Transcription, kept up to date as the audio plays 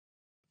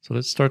So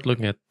let's start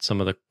looking at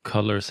some of the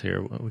colors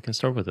here. We can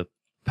start with the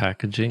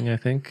packaging, I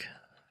think.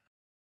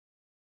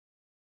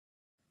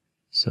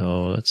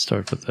 So let's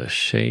start with the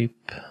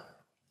shape.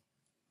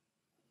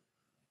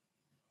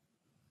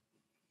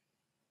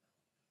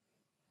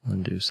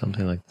 And do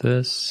something like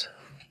this.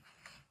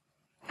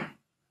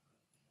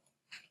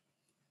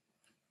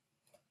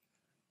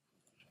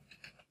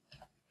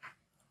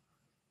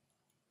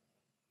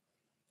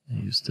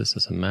 Use this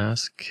as a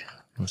mask.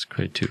 Let's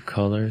create two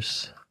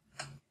colors.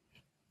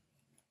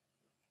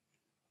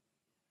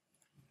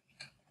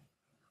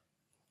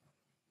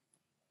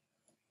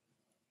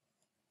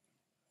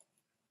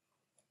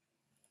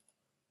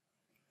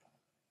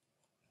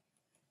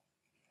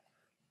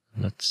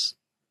 Let's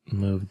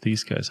move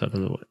these guys out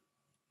of the way.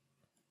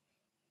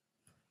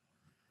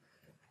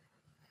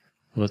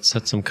 Let's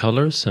set some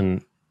colors,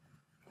 and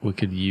we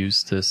could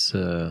use this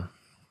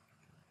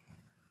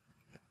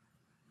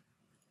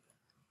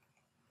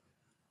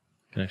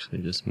can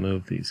actually just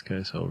move these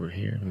guys over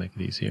here to make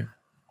it easier.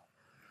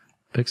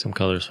 Pick some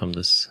colors from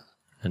this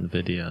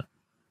NVIDIA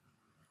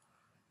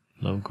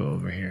logo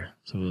over here.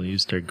 So we'll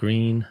use their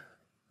green.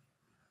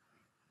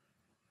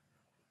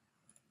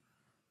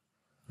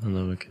 And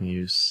then we can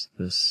use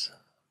this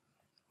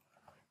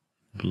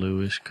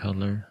bluish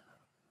color.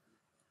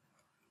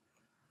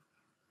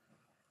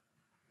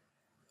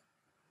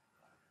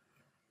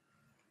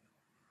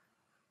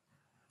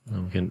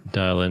 And we can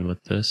dial in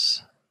with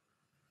this.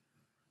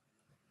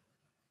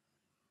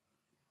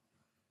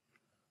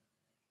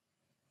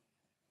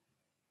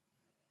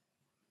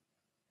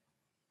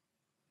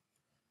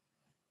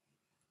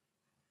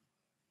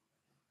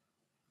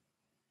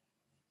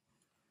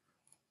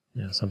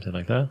 Yeah, something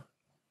like that.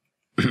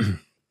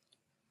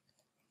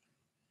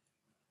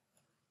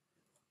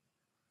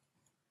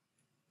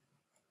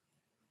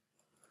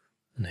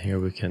 And here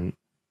we can,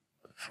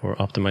 for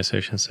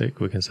optimization's sake,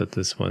 we can set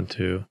this one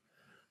to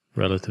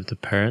relative to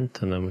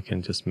parent, and then we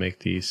can just make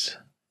these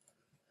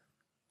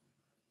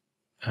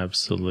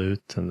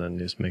absolute and then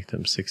just make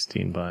them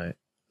 16 by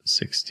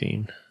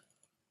 16.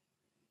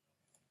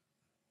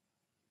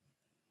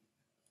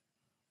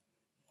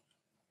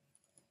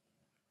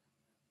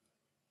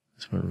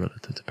 This one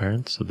relative to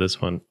parent, so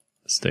this one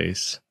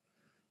stays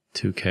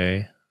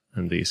 2K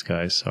and these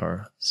guys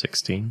are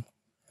 16.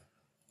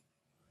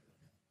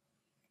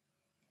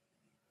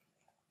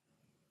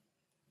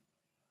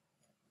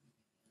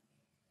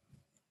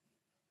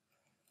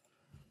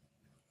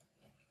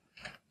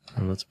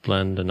 And let's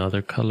blend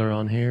another color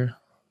on here.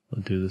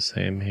 We'll do the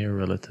same here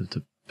relative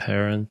to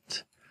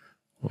parent.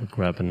 We'll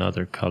grab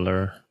another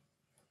color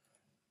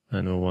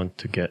and we'll want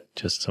to get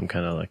just some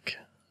kind of like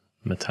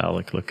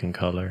metallic looking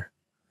color.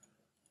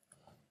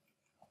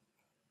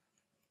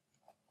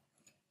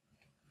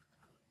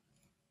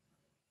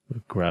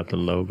 We'll grab the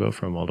logo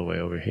from all the way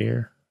over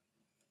here.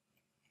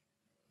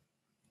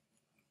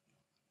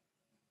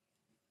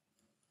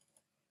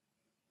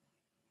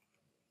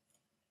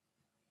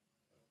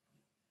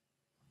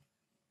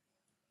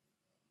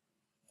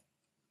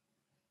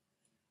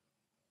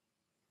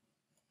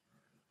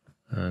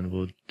 And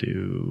we'll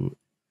do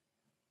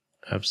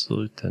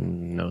absolute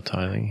and no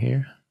tiling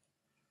here.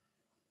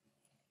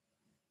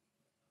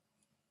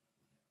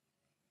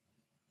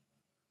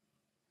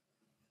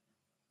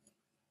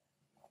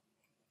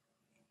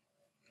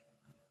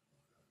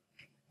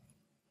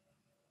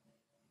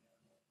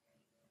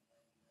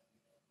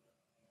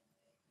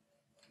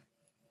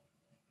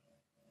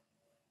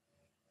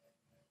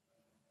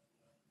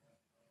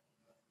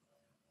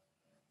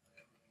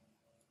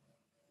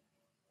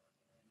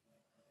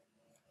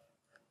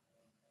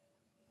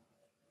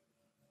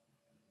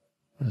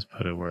 Let's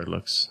put it where it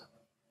looks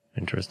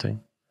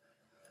interesting.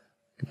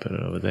 We can put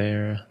it over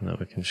there, and then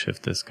we can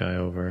shift this guy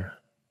over.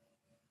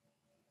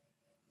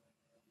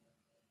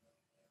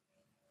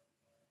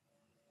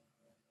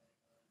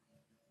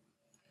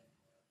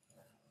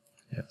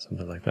 Yeah,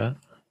 something like that.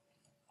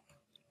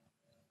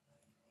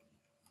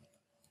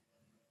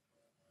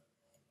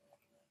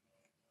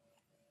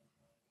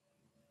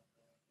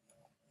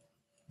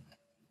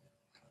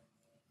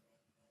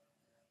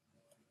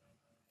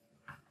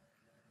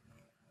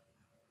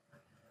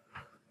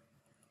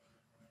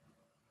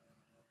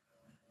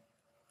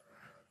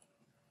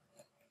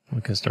 We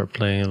can start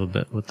playing a little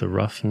bit with the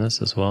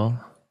roughness as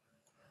well.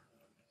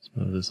 Let's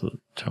move this little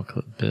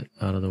chocolate bit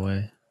out of the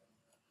way.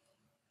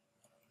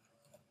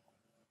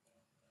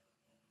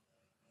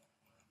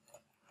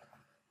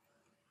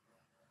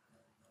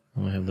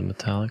 And we have the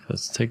metallic.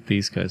 Let's take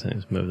these guys and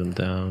just move them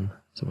down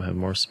so we have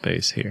more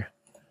space here.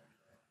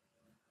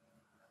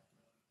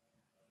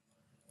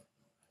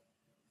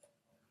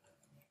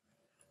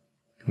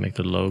 Make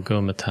the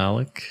logo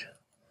metallic.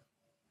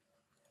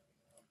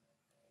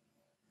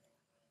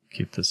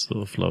 Keep this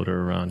little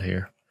floater around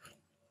here.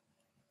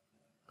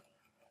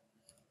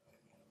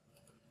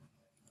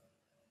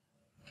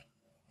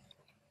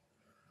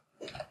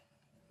 You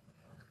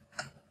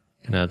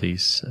can add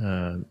these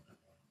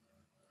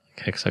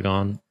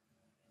hexagon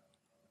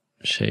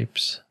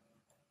shapes.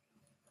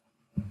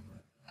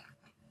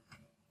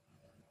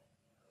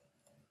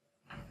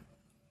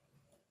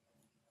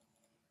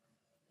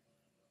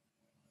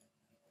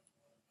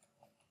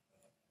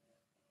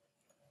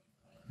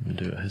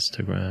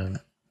 histogram,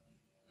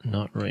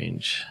 not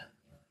range.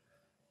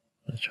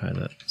 Let's try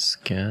that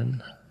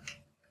scan.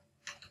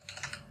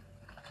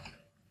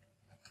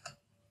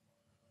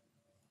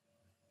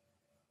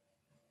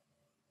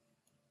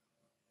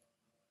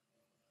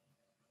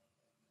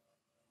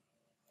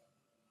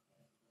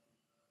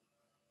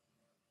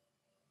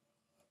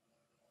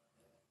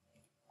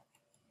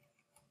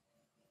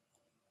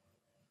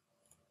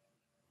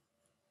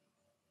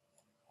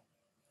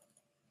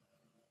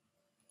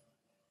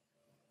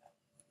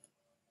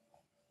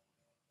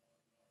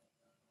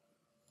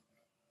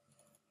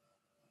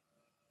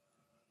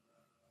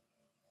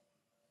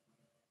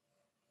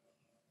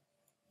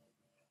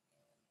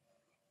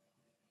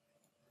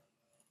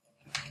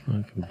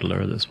 I can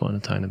blur this one a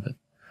tiny bit.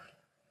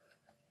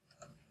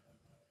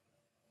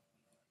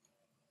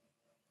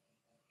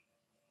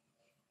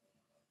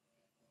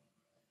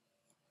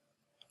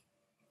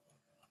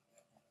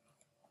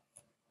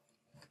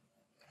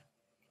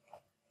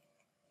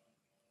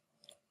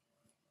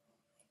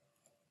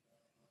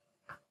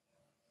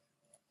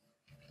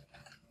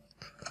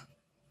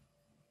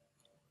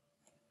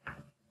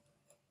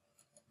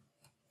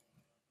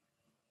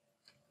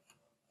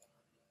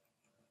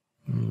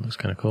 Looks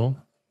kind of cool.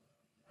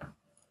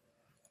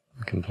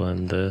 We can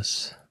blend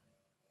this.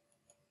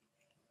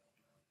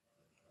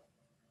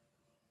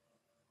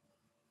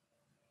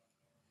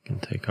 We can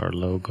take our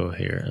logo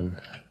here and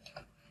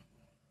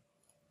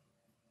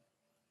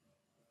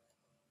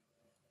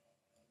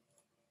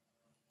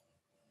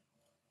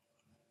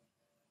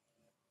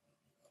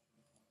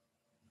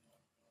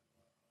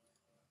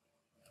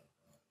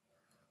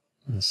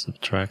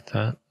subtract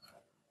that.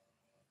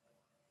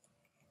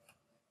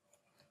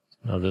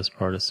 Now this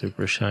part is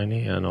super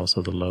shiny, and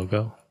also the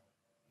logo.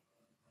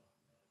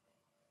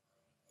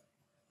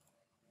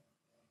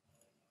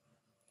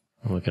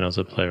 And we can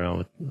also play around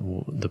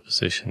with the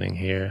positioning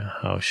here,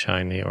 how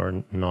shiny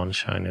or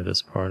non-shiny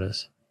this part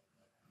is.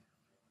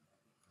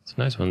 It's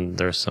nice when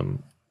there's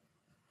some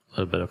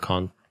little bit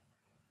of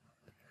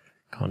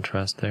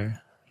contrast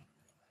there.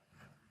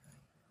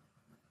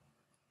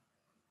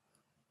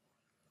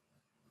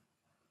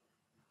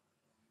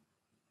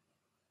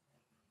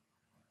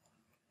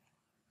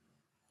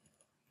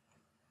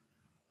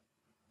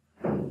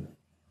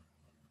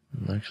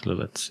 Actually,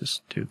 let's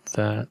just do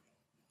that,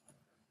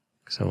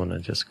 because I want to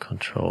just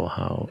control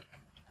how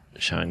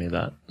shiny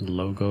that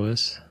logo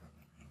is.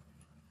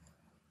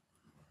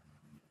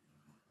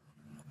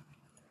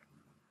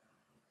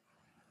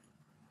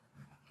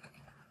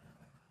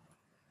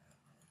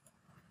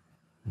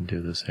 Do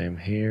the same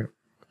here.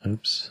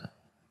 Oops.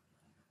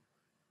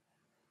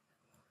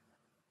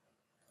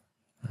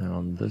 And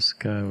on this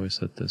guy, we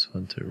set this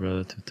one to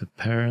relative to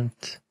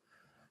parent,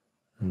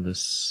 and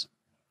this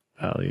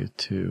value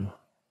to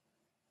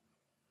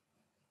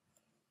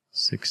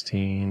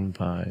 16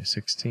 by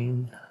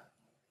 16.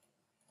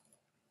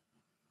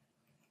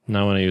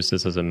 Now when I use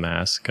this as a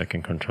mask, I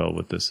can control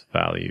with this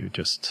value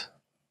just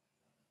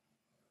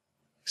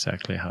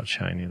exactly how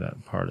shiny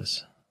that part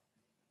is.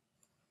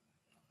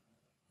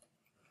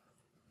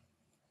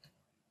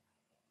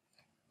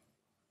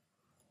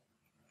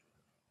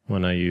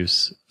 When I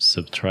use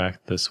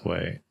subtract this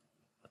way,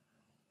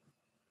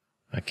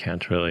 I can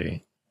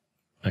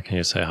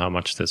just say how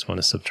much this one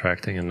is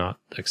subtracting and not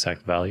the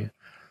exact value.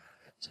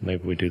 So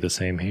maybe we do the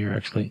same here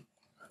actually.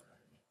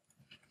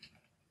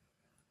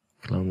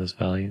 Clone this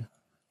value.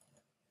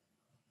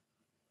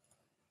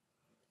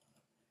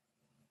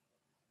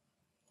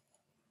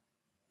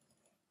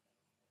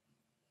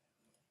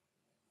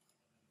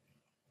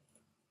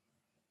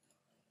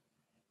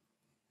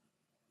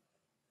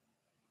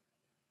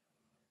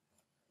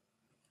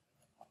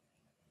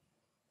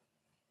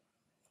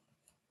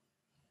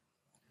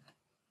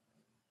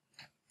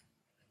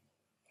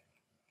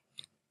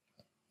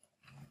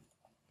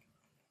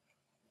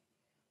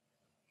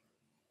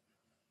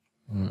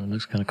 It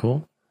looks kind of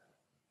cool.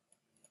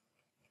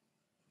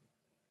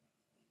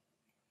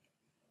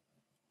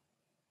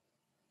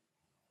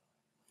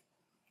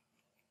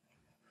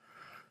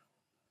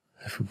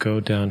 If we go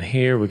down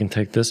here, we can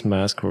take this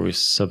mask where we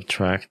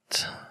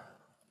subtract,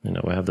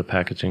 we have the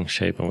packaging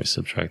shape and we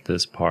subtract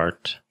this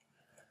part.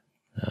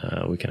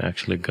 We can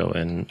actually go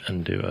in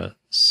and do a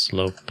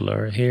slope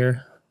blur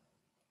here.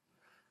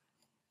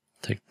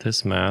 Take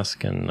this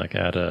mask and like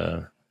add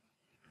a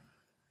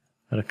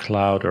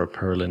cloud or a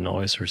pearly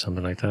noise or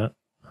something like that.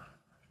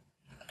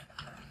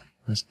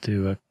 Let's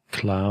do a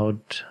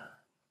cloud.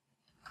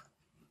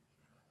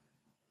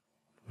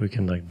 We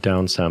can like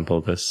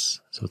downsample this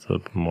so it's a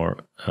little bit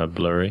more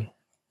blurry.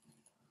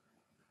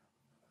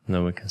 And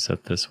then we can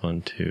set this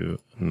one to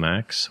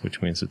max,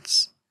 which means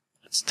it's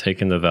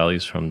taking the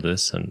values from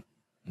this and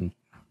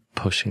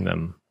pushing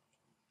them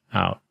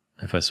out.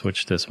 If I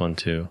switch this one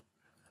to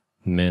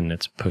min,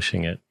 it's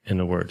pushing it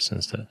inwards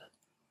instead.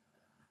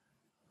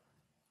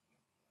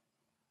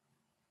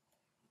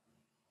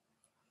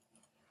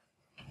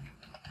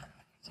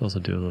 Let's also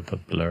do a little bit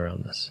of blur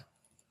on this.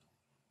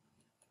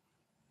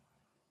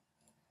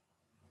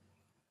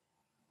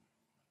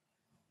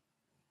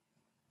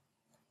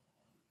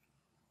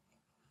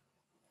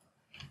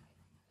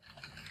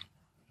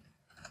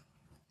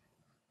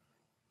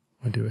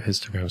 We do a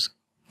histogram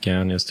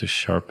scan just to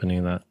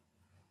sharpening that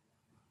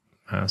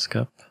mask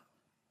up.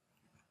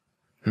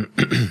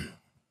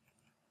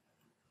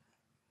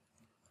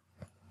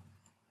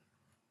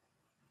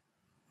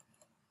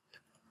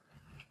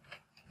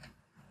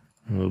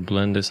 We'll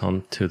blend this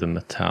onto the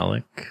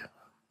metallic.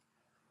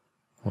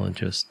 We'll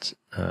just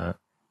add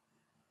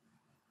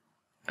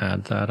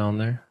that on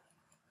there.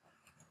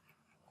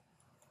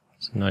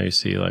 So now you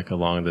see like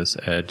along this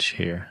edge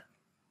here,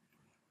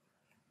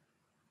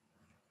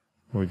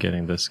 we're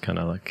getting this kind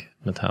of like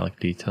metallic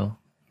detail,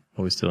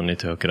 but we still need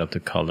to hook it up to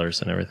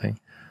colors and everything.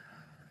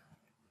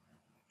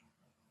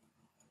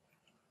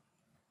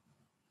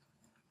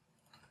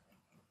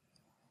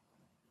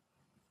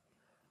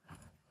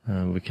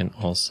 We can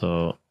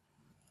also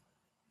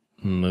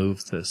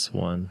move this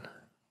one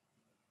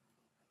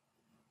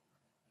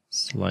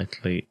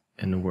slightly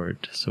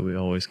inward so we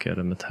always get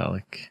a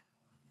metallic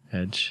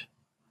edge.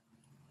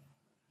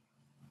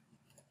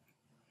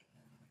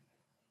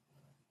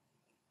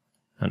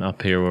 And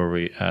up here where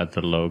we add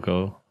the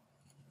logo,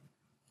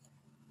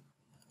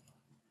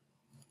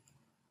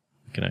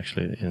 we can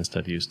actually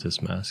instead use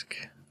this mask.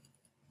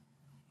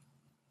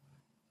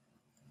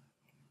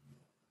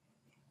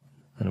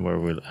 And where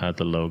we'll add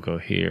the logo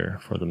here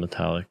for the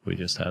metallic, we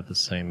just add the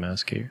same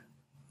mask here.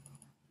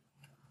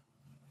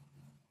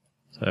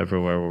 So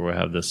everywhere where we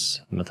have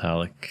this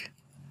metallic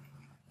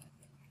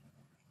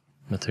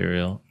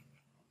material,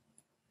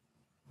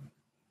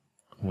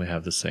 we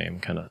have the same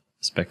kind of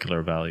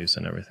specular values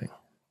and everything.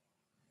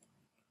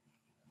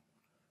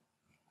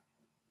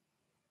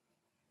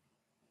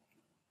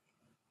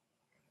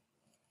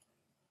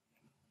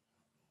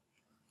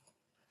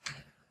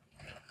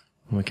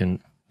 We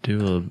can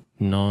do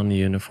a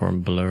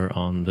non-uniform blur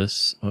on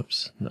this.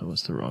 Oops, that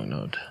was the wrong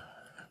node.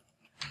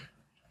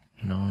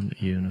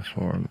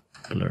 Non-uniform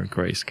blur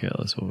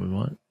grayscale is what we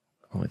want.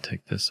 And we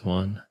take this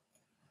one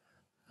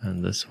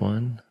and this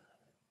one.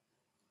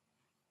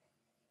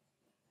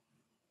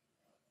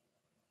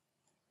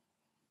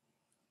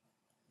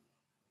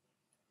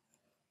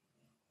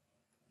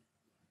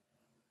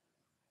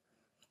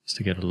 Just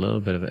to get a little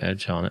bit of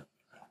edge on it.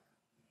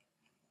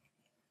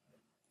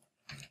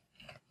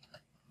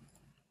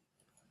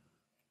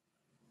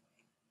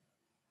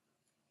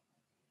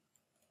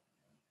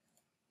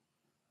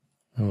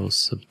 And we'll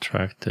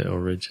subtract the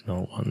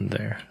original one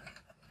there.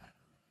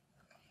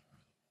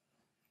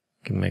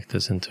 We can make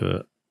this into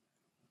a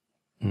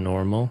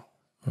normal.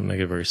 We'll make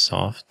it very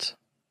soft.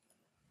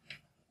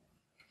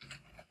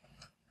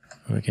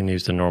 And we can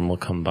use the normal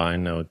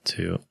combine node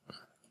to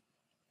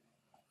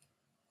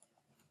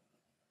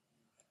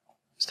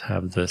just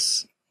have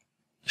this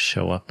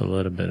show up a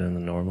little bit in the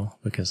normal.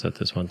 We can set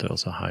this one to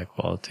also high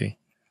quality.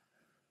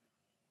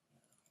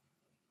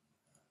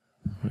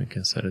 We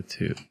can set it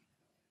to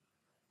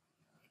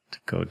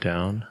go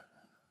down,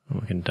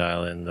 and we can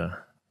dial in the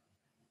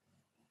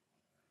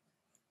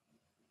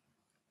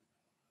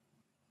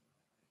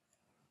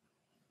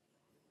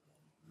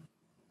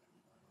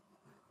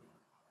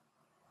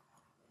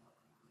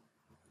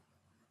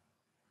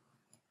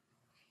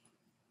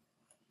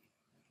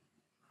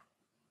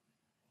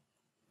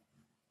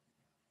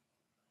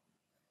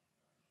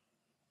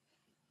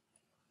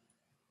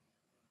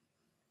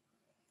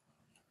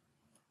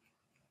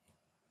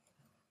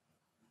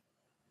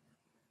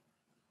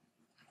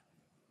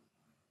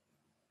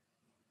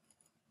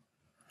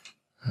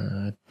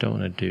I don't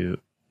want to do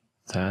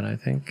that, I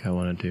think. I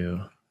want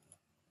to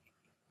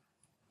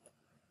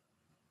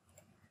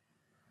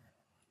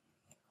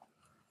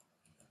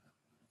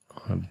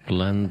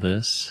blend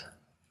this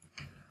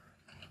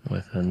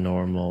with a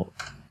normal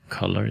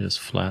color, just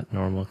flat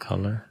normal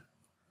color.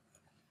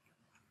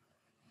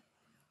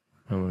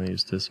 I'm going to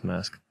use this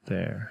mask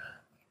there.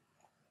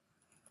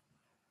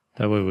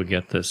 That way we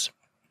get this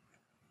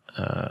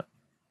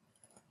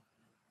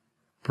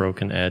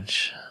broken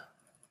edge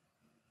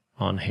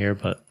on here,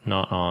 but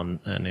not on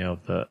any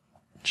of the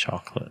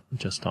chocolate,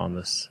 just on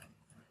this,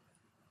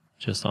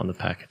 just on the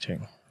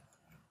packaging.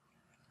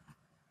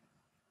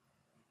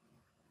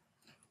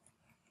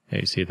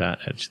 Yeah, you see that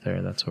edge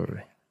there, that's what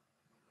we're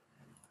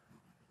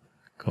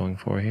going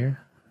for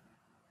here.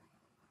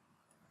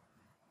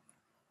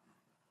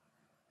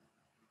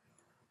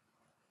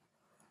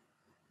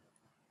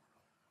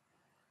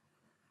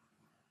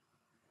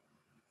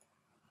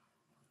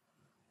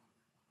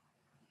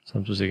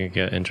 Sometimes you can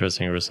get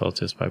interesting results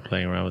just by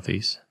playing around with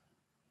these.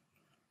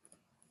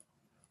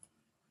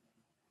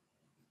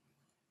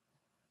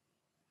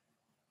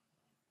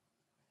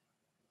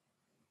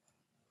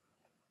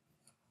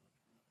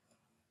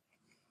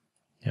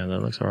 Yeah, that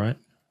looks alright.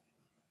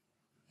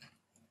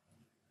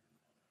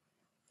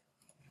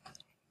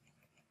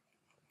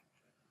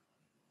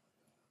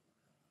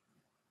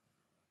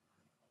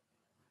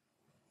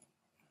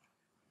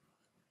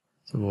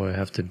 So what I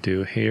have to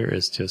do here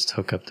is just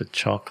hook up the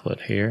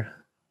chocolate here.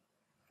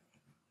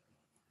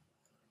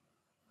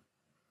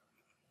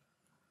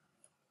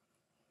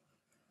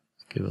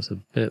 Give us a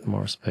bit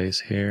more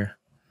space here.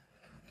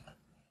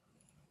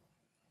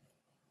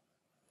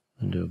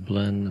 And do a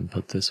blend and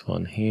put this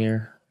one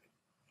here.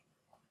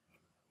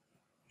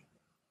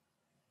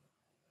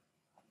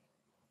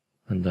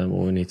 And then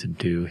what we need to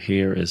do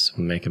here is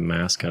make a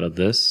mask out of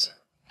this.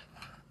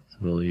 So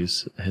we'll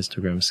use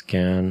histogram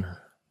scan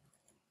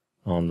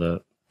on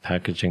the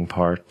packaging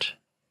part.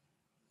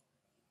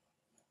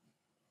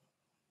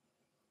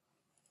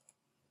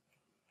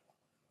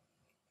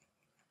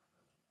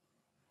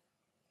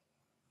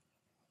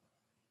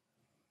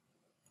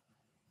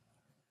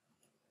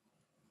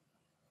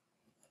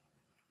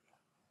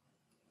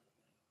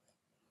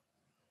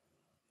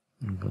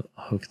 And we'll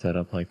hook that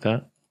up like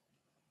that.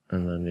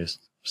 And then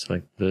just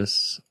select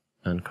this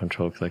and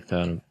control click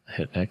that and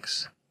hit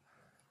X.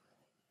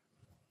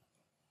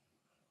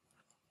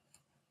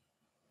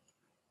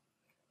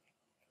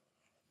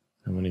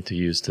 And we need to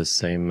use the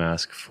same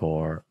mask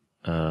for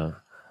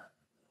our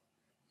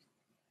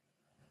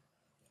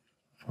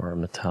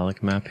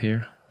metallic map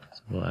here.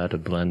 So we'll add a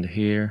blend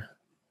here.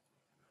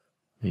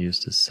 We use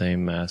the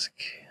same mask,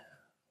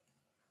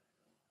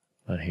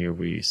 but here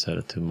we set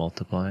it to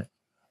multiply.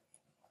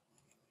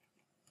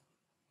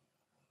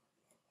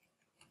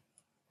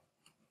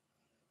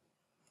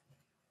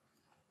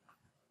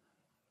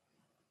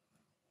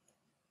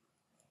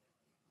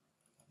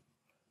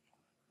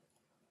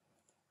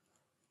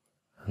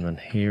 And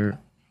then here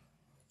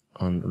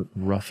on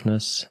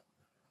roughness,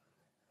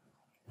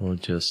 we'll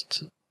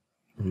just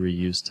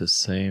reuse the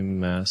same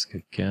mask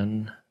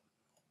again,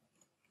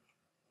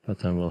 but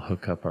then we'll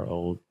hook up our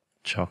old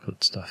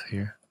chocolate stuff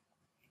here.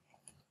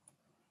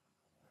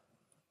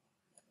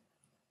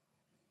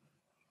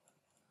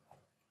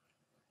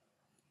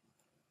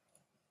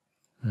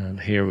 And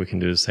here we can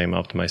do the same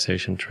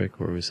optimization trick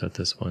where we set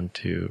this one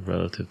to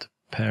relative to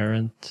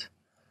parent,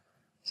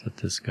 set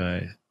this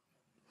guy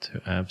to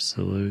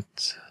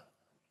absolute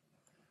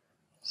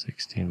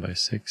 16 by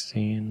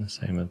 16,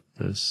 same with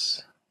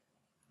this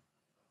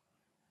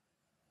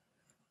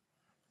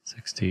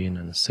 16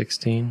 and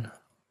 16.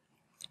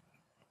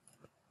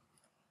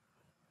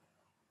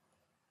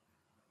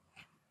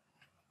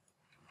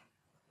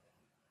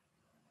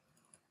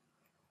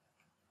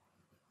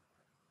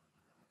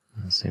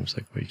 It seems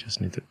like we just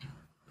need to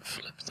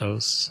flip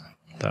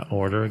that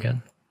order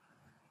again.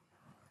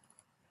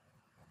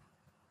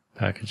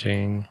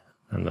 Packaging.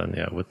 And then,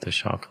 yeah, with the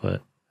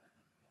chocolate.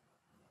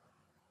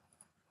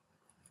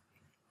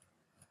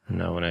 And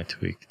now when I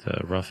tweak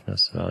the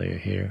roughness value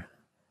here,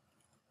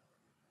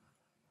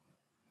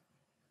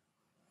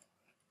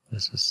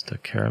 this is the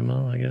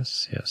caramel, I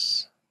guess,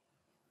 yes.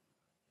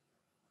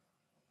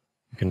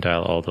 You can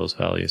dial all those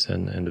values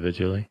in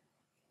individually.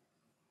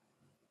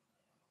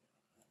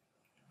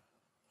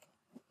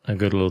 A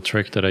good little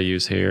trick that I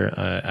use here,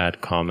 I add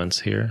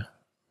comments here.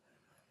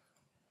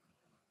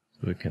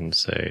 We can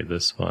say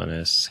this one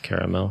is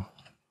caramel.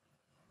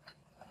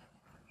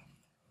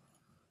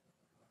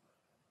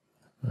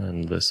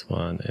 And this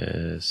one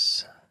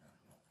is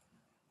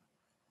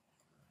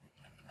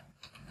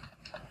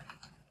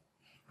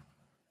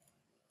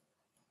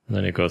and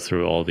then you go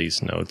through all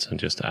these notes and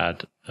just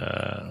add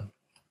the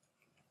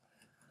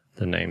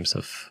names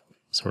of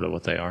sort of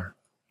what they are.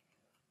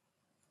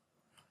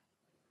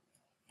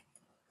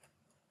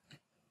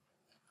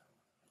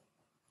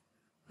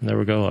 And there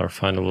we go, our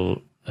final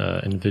little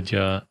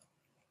NVIDIA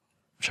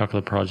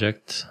chocolate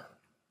project,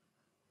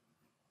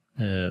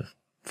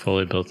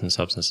 fully built in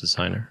Substance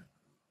Designer.